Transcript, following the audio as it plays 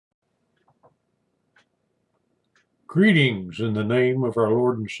Greetings in the name of our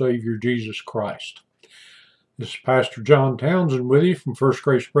Lord and Savior Jesus Christ. This is Pastor John Townsend with you from First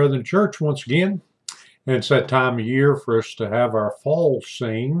Grace Brethren Church once again. And it's that time of year for us to have our fall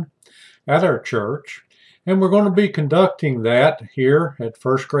sing at our church. And we're going to be conducting that here at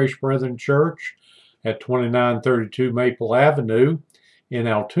First Grace Brethren Church at 2932 Maple Avenue in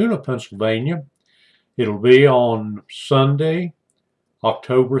Altoona, Pennsylvania. It'll be on Sunday,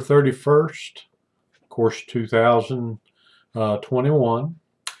 October 31st. Of course, 2021.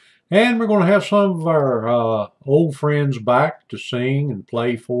 And we're going to have some of our old friends back to sing and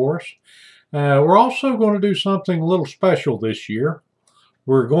play for us. We're also going to do something a little special this year.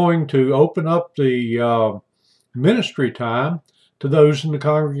 We're going to open up the ministry time to those in the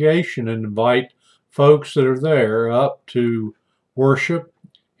congregation and invite folks that are there up to worship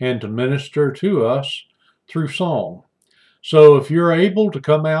and to minister to us through song. So if you're able to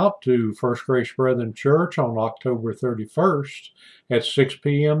come out to First Grace Brethren Church on October 31st at 6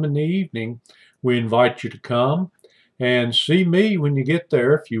 p.m. in the evening, we invite you to come and see me when you get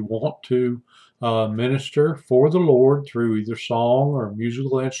there if you want to minister for the Lord through either song or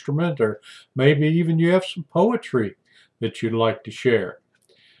musical instrument, or maybe even you have some poetry that you'd like to share.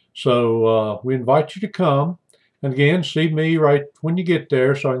 So we invite you to come. And again, see me right when you get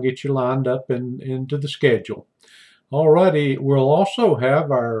there so I can get you lined up into the schedule. Alrighty, we'll also have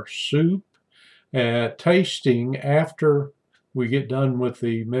our soup tasting after we get done with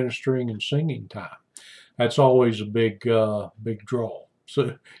the ministering and singing time. That's always a big draw.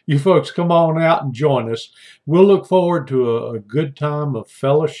 So you folks come on out and join us. We'll look forward to a good time of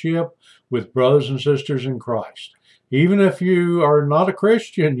fellowship with brothers and sisters in Christ. Even if you are not a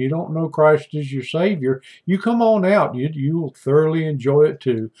Christian, you don't know Christ as your Savior, you come on out. You will thoroughly enjoy it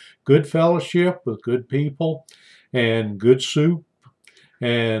too. Good fellowship with good people, and good soup,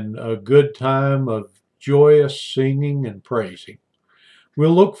 and a good time of joyous singing and praising.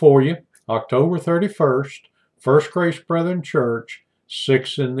 We'll look for you October 31st, First Grace Brethren Church,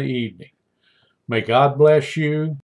 6 in the evening. May God bless you.